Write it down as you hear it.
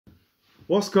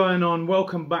What's going on?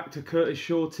 Welcome back to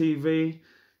Curtisshaw TV.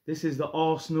 This is the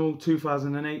Arsenal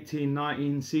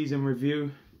 2018-19 season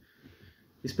review.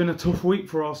 It's been a tough week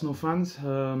for Arsenal fans.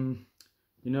 The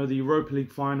Europa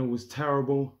League final was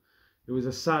terrible. It was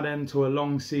a sad end to a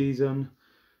long season.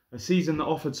 A season that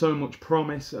offered so much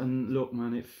promise, and look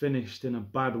man, it finished in a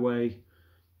bad way.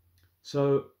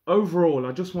 So overall,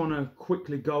 I just want to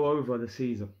quickly go over the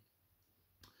season.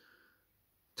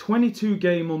 22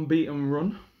 game unbeaten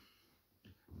run.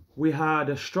 We had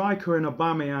a striker in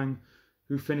Aubameyang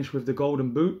who finished with the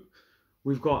Golden Boot.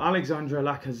 We've got Alexandre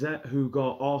Lacazette who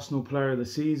got Arsenal Player of the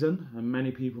Season, and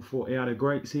many people thought he had a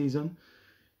great season.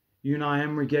 Unai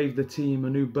Emery gave the team a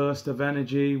new burst of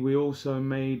energy. We also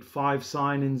made 5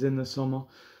 signings in the summer.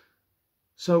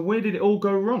 So where did it all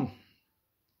go wrong?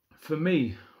 For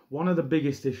me, one of the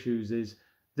biggest issues is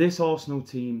this Arsenal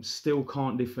team still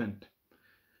can't defend.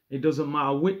 It doesn't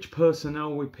matter which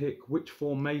personnel we pick, which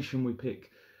formation we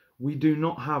pick. We do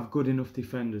not have good enough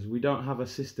defenders. We don't have a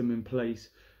system in place.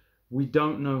 We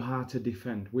don't know how to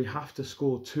defend. We have to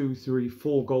score 2, 3,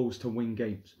 4 goals to win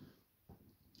games.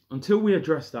 Until we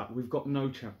address that, we've got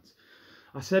no chance.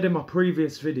 I said in my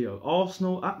previous video,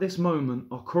 Arsenal at this moment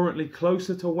are currently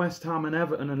closer to West Ham and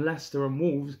Everton and Leicester and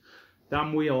Wolves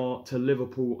than we are to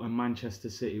Liverpool and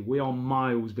Manchester City. We are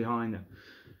miles behind them.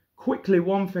 Quickly,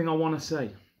 one thing I want to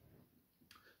say.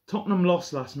 Tottenham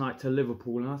lost last night to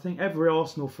Liverpool, and I think every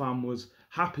Arsenal fan was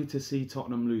happy to see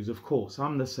Tottenham lose. Of course,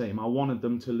 I'm the same. I wanted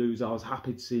them to lose. I was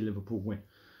happy to see Liverpool win.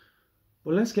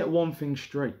 But let's get one thing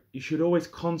straight. You should always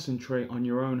concentrate on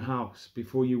your own house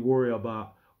before you worry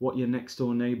about what your next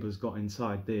door neighbours got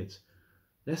inside theirs.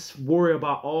 Let's worry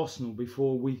about Arsenal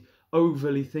before we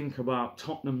overly think about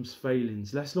Tottenham's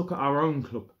failings. Let's look at our own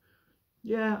club.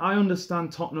 Yeah, I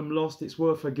understand Tottenham lost. It's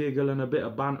worth a giggle and a bit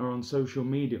of banter on social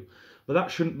media. But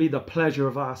that shouldn't be the pleasure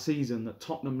of our season that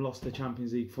Tottenham lost the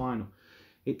Champions League final.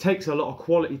 It takes a lot of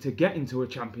quality to get into a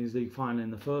Champions League final in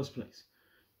the first place.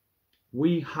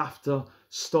 We have to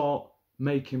start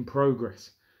making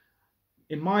progress.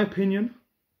 In my opinion,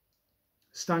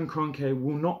 Stan Kroenke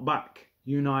will not back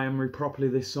Unai Emery properly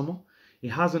this summer. He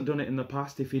hasn't done it in the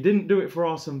past. If he didn't do it for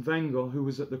Arsene Wenger, who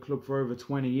was at the club for over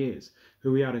 20 years,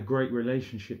 who he had a great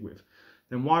relationship with,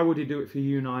 then why would he do it for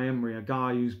Unai Emery, a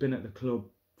guy who's been at the club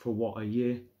for what, a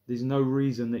year? There's no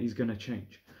reason that he's going to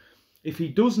change. If he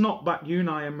does not back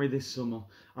Unai Emery this summer,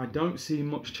 I don't see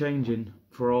much changing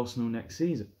for Arsenal next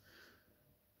season.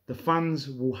 The fans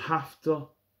will have to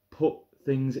put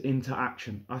things into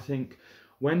action. I think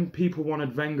when people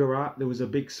wanted Wenger out, there was a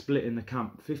big split in the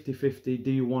camp. 50-50,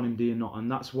 do you want him, do you not?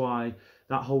 And that's why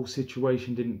that whole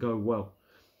situation didn't go well.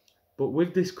 But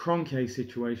with this Kroenke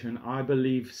situation, I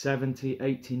believe 70,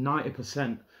 80,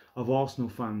 90% of Arsenal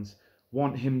fans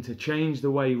want him to change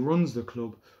the way he runs the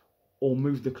club or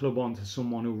move the club on to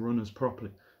someone who'll run us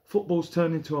properly. Football's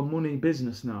turned into a money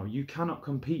business now. You cannot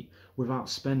compete without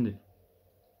spending.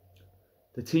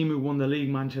 The team who won the league,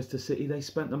 Manchester City, they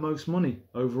spent the most money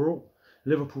overall.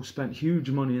 Liverpool spent huge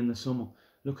money in the summer.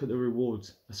 Look at the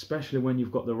rewards, especially when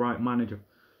you've got the right manager.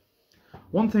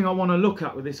 One thing I want to look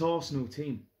at with this Arsenal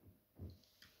team,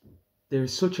 there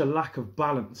is such a lack of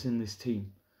balance in this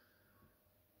team.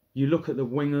 You look at the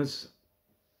wingers,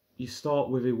 you start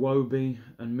with Iwobi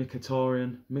and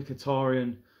Mkhitaryan.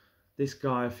 Mkhitaryan, this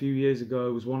guy a few years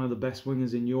ago was one of the best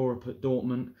wingers in Europe at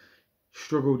Dortmund.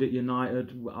 Struggled at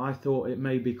United. I thought it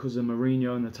may be because of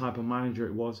Mourinho and the type of manager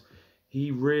it was.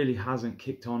 He really hasn't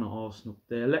kicked on at Arsenal.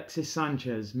 The Alexis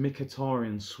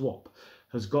Sanchez-Mkhitaryan swap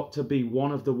has got to be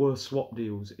one of the worst swap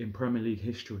deals in Premier League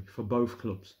history for both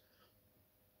clubs.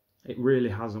 It really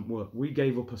hasn't worked. We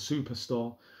gave up a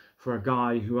superstar for a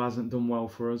guy who hasn't done well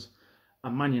for us.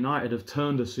 And Man United have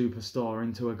turned a superstar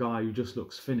into a guy who just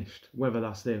looks finished. Whether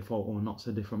that's their fault or not, it's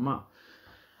a different matter.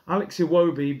 Alex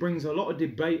Iwobi brings a lot of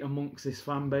debate amongst this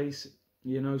fan base.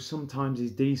 You know, sometimes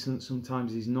he's decent,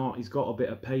 sometimes he's not. He's got a bit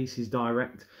of pace, he's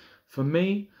direct. For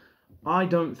me, I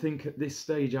don't think at this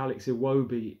stage Alex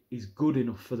Iwobi is good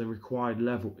enough for the required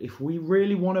level. If we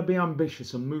really want to be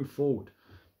ambitious and move forward,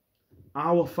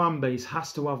 our fan base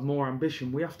has to have more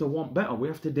ambition. We have to want better. We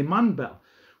have to demand better.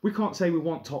 We can't say we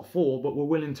want top 4, but we're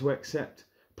willing to accept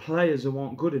players who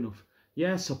aren't good enough.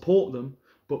 Yeah, support them,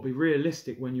 but be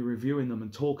realistic when you're reviewing them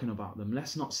and talking about them.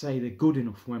 Let's not say they're good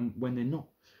enough when they're not.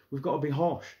 We've got to be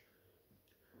harsh.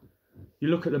 You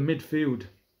look at the midfield.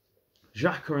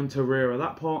 Xhaka and Torreira,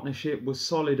 that partnership was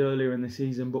solid earlier in the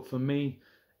season, but for me,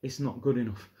 it's not good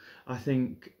enough. I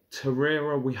think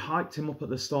Torreira, we hyped him up at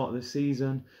the start of the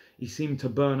season. He seemed to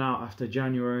burn out after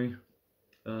January.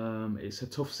 It's a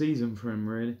tough season for him,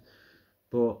 really.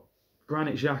 But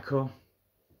Granit Xhaka,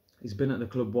 he's been at the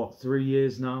club, what, 3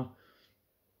 years now?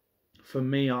 For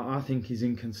me, I think he's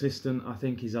inconsistent. I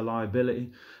think he's a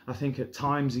liability. I think at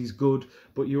times he's good,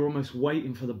 but you're almost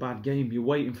waiting for the bad game. You're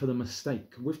waiting for the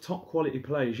mistake. With top quality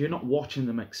players, you're not watching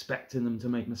them expecting them to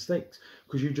make mistakes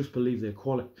because you just believe they're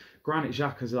quality. Granit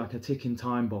Xhaka's like a ticking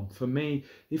time bomb. For me,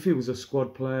 if he was a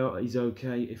squad player, he's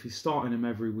okay. If he's starting him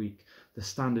every week, the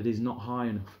standard is not high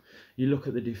enough. You look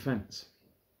at the defence.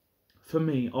 For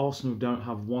me, Arsenal don't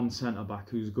have one centre-back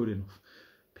who's good enough.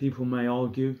 People may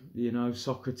argue, you know,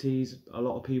 Socrates, a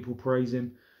lot of people praise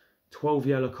him. 12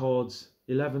 yellow cards,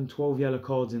 12 yellow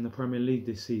cards in the Premier League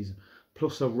this season,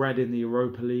 plus a red in the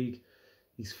Europa League.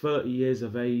 He's 30 years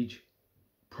of age,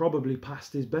 probably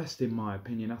past his best in my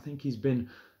opinion. I think he's been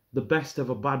the best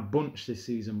of a bad bunch this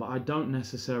season, but I don't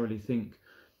necessarily think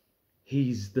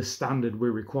he's the standard we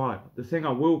require. The thing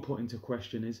I will put into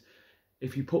question is,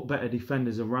 if you put better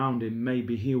defenders around him,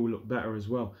 maybe he will look better as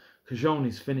well. Cajon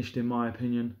is finished in my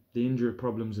opinion. The injury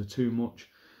problems are too much.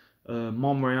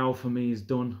 Monreal for me is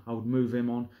done. I would move him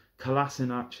on.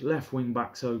 Kolasinac, left wing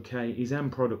back's okay. His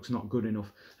end product's not good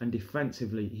enough. And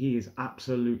defensively, he is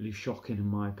absolutely shocking in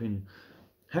my opinion.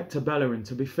 Hector Bellerin,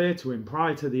 to be fair to him,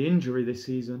 prior to the injury this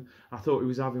season, I thought he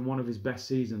was having one of his best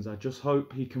seasons. I just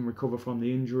hope he can recover from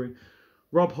the injury.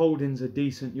 Rob Holding's a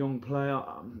decent young player.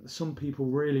 Some people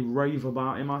really rave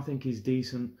about him. I think he's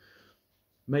decent.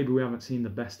 Maybe we haven't seen the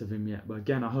best of him yet. But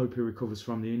again, I hope he recovers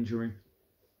from the injury.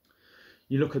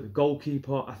 You look at the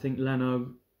goalkeeper. I think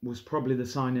Leno was probably the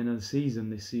signing of the season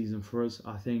this season for us.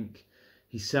 I think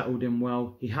he settled in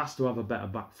well. He has to have a better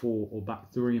back four or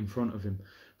back three in front of him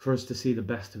for us to see the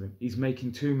best of him. He's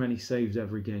making too many saves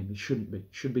every game. He shouldn't be. It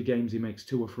should be games he makes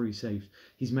 2 or 3 saves.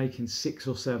 He's making 6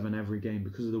 or 7 every game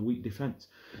because of the weak defence.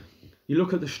 You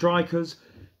look at the strikers.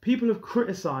 People have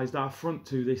criticised our front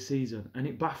two this season and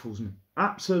it baffles me.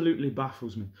 Absolutely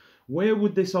baffles me. Where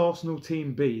would this Arsenal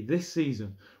team be this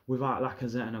season without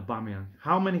Lacazette and Aubameyang?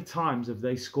 How many times have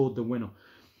they scored the winner?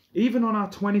 Even on our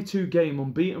 22-game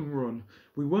unbeaten run,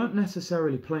 we weren't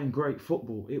necessarily playing great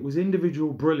football. It was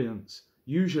individual brilliance,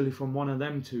 usually from one of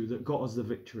them two, that got us the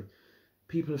victory.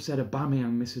 People have said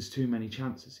Aubameyang misses too many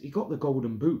chances. He got the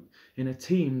golden boot in a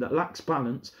team that lacks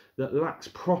balance, that lacks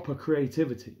proper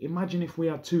creativity. Imagine if we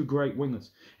had 2 great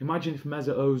wingers. Imagine if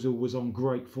Mesut Ozil was on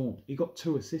great form. He got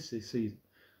 2 assists this season.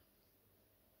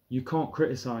 You can't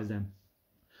criticise them.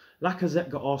 Lacazette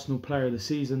got Arsenal Player of the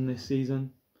Season this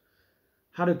season.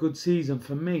 Had a good season.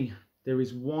 For me, there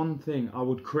is one thing I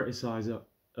would criticise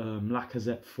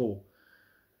Lacazette for.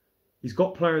 He's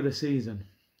got Player of the Season.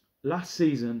 Last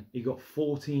season, he got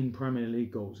 14 Premier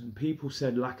League goals, and people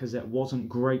said Lacazette wasn't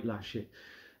great last year.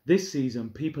 This season,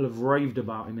 people have raved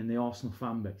about him in the Arsenal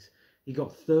fan base. He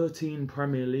got 13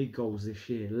 Premier League goals this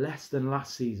year, less than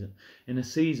last season, in a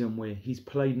season where he's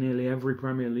played nearly every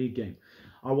Premier League game.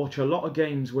 I watch a lot of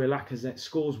games where Lacazette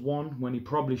scores 1 when he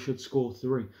probably should score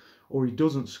 3, or he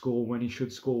doesn't score when he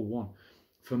should score 1.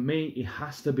 For me, he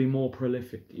has to be more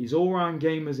prolific. His all-round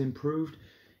game has improved.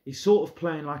 He's sort of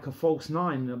playing like a false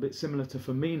 9, a bit similar to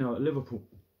Firmino at Liverpool.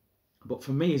 But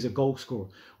for me, he's a goal scorer.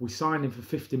 We signed him for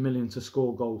 50 million to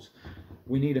score goals.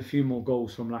 We need a few more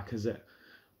goals from Lacazette.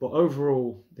 But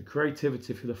overall, the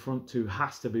creativity for the front two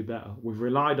has to be better. We've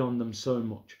relied on them so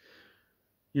much.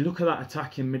 You look at that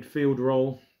attacking midfield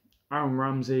role, Aaron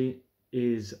Ramsey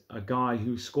is a guy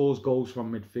who scores goals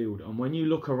from midfield. And when you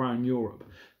look around Europe,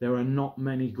 there are not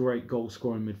many great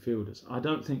goal-scoring midfielders. I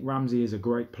don't think Ramsey is a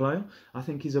great player. I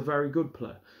think he's a very good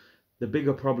player. The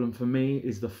bigger problem for me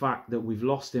is the fact that we've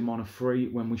lost him on a free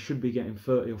when we should be getting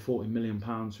 30 or 40 million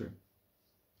pounds for him.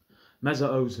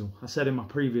 Mesut Ozil, I said in my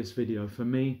previous video, for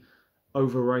me,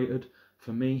 overrated.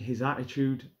 For me, his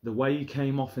attitude, the way he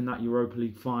came off in that Europa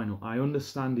League final, I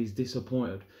understand he's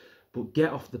disappointed. But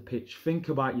get off the pitch, think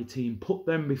about your team, put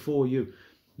them before you.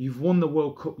 You've won the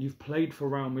World Cup, you've played for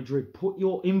Real Madrid, put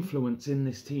your influence in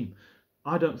this team.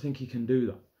 I don't think he can do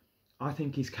that. I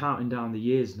think he's counting down the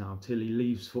years now till he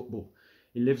leaves football.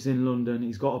 He lives in London,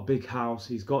 he's got a big house,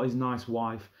 he's got his nice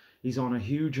wife, he's on a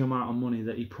huge amount of money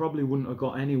that he probably wouldn't have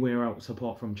got anywhere else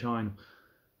apart from China.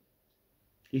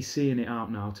 He's seeing it out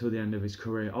now till the end of his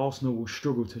career. Arsenal will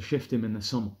struggle to shift him in the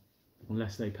summer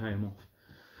unless they pay him off.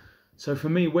 So for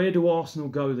me, where do Arsenal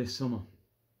go this summer?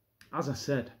 As I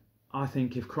said, I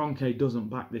think if Kroenke doesn't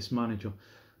back this manager,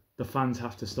 the fans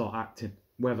have to start acting.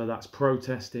 Whether that's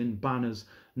protesting, banners,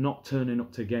 not turning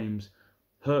up to games,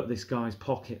 hurt this guy's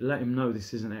pocket, let him know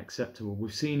this isn't acceptable.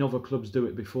 We've seen other clubs do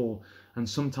it before, and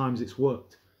sometimes it's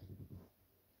worked.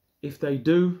 If they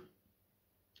do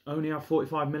only have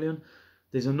 45 million,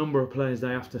 there's a number of players they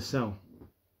have to sell.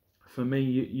 For me,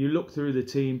 you look through the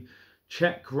team,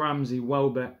 Cech, Ramsey,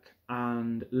 Welbeck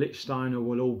and Lichtsteiner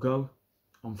will all go.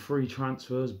 on free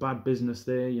transfers. Bad business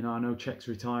there. You know, I know Czech's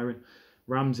retiring.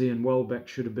 Ramsey and Welbeck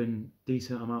should have been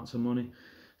decent amounts of money.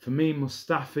 For me,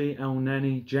 Mustafi, El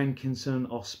Neni, Jenkinson,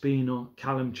 Ospina,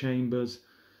 Callum Chambers,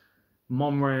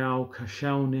 Monreal,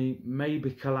 Koscielny,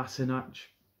 maybe Kolasinac,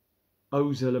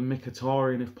 Ozil and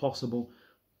Mkhitaryan if possible.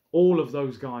 All of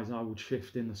those guys I would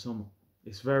shift in the summer.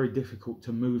 It's very difficult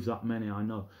to move that many, I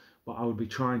know, but I would be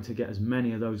trying to get as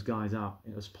many of those guys out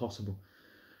as possible.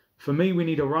 For me, we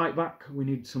need a right back. We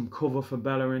need some cover for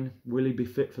Bellerin. Will he be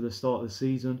fit for the start of the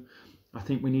season? I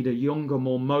think we need a younger,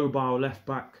 more mobile left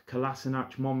back.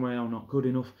 Kolasinac, Monreal, not good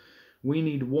enough. We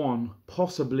need one,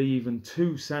 possibly even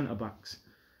two centre backs.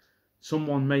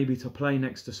 Someone maybe to play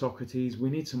next to Socrates. We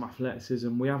need some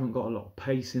athleticism. We haven't got a lot of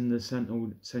pace in the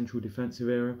central defensive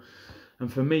area.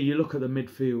 And for me, you look at the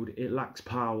midfield, it lacks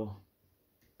power.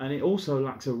 And it also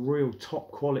lacks a real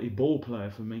top quality ball player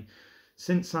for me.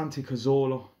 Since Santi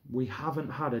Cazorla, we haven't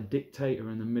had a dictator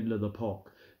in the middle of the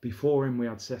park. Before him, we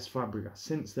had Cesc Fabregas.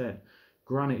 Since then,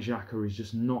 Granit Xhaka is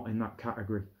just not in that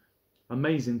category.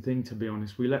 Amazing thing, to be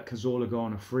honest. We let Cazorla go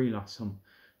on a free last summer.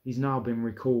 He's now been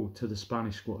recalled to the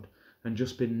Spanish squad and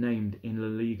just been named in La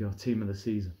Liga Team of the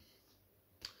Season.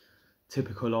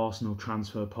 Typical Arsenal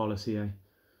transfer policy, eh?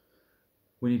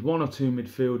 We need one or two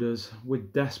midfielders. We're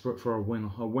desperate for a winger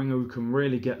who can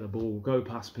really get the ball, go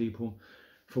past people.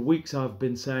 For weeks I've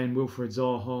been saying Wilfried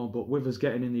Zaha, but with us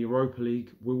getting in the Europa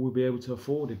League, we will be able to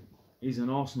afford him. He's an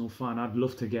Arsenal fan. I'd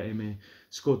love to get him here.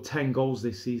 Scored 10 goals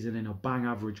this season in a bang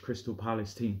average Crystal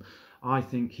Palace team. I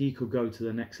think he could go to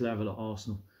the next level at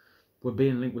Arsenal. We're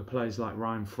being linked with players like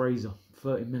Ryan Fraser,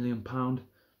 £30 million.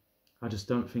 I just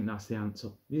don't think that's the answer.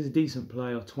 He's a decent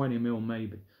player, 20 mil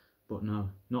maybe. But no,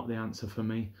 not the answer for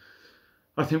me.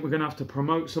 I think we're going to have to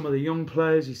promote some of the young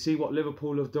players. You see what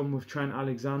Liverpool have done with Trent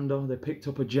Alexander. They picked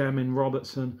up a gem in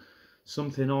Robertson.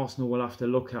 Something Arsenal will have to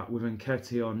look at with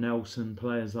Nketiah or Nelson,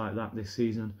 players like that this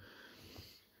season.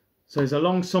 So there's a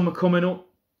long summer coming up.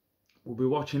 We'll be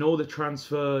watching all the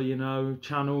transfer,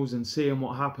 channels and seeing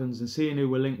what happens and seeing who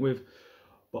we're linked with.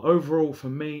 But overall, for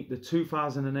me, the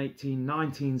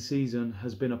 2018-19 season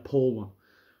has been a poor one.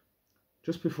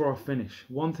 Just before I finish,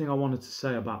 one thing I wanted to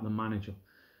say about the manager.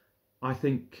 I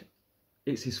think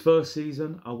it's his first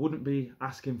season. I wouldn't be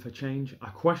asking for change. I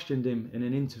questioned him in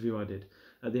an interview I did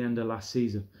at the end of last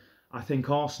season. I think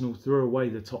Arsenal threw away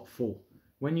the top four.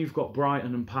 When you've got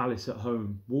Brighton and Palace at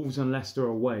home, Wolves and Leicester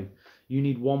away, you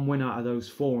need one win out of those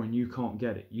four and you can't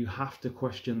get it. You have to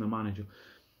question the manager.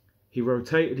 He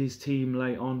rotated his team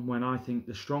late on when I think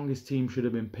the strongest team should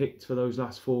have been picked for those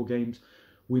last four games.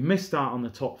 We missed out on the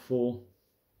top four.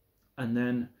 And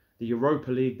then the Europa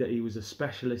League that he was a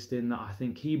specialist in, that I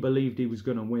think he believed he was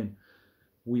going to win,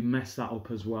 we messed that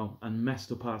up as well and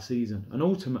messed up our season. And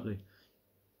ultimately,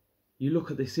 you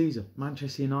look at this season,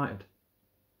 Manchester United,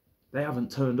 they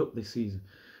haven't turned up this season.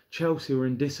 Chelsea were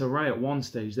in disarray at one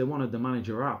stage. They wanted the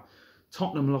manager out.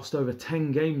 Tottenham lost over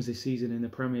 10 games this season in the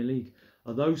Premier League.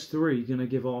 Are those three going to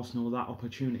give Arsenal that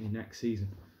opportunity next season?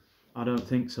 I don't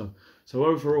think so. So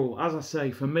overall, as I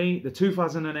say, for me, the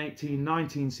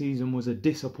 2018-19 season was a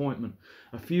disappointment.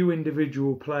 A few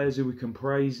individual players who we can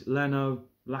praise, Leno,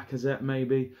 Lacazette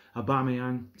maybe,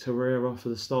 Aubameyang, Torreira for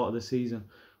the start of the season.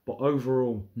 But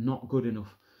overall, not good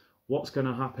enough. What's going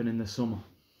to happen in the summer?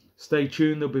 Stay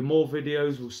tuned, there'll be more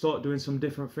videos. We'll start doing some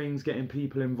different things, getting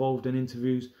people involved in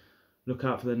interviews. Look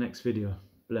out for the next video.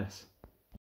 Bless.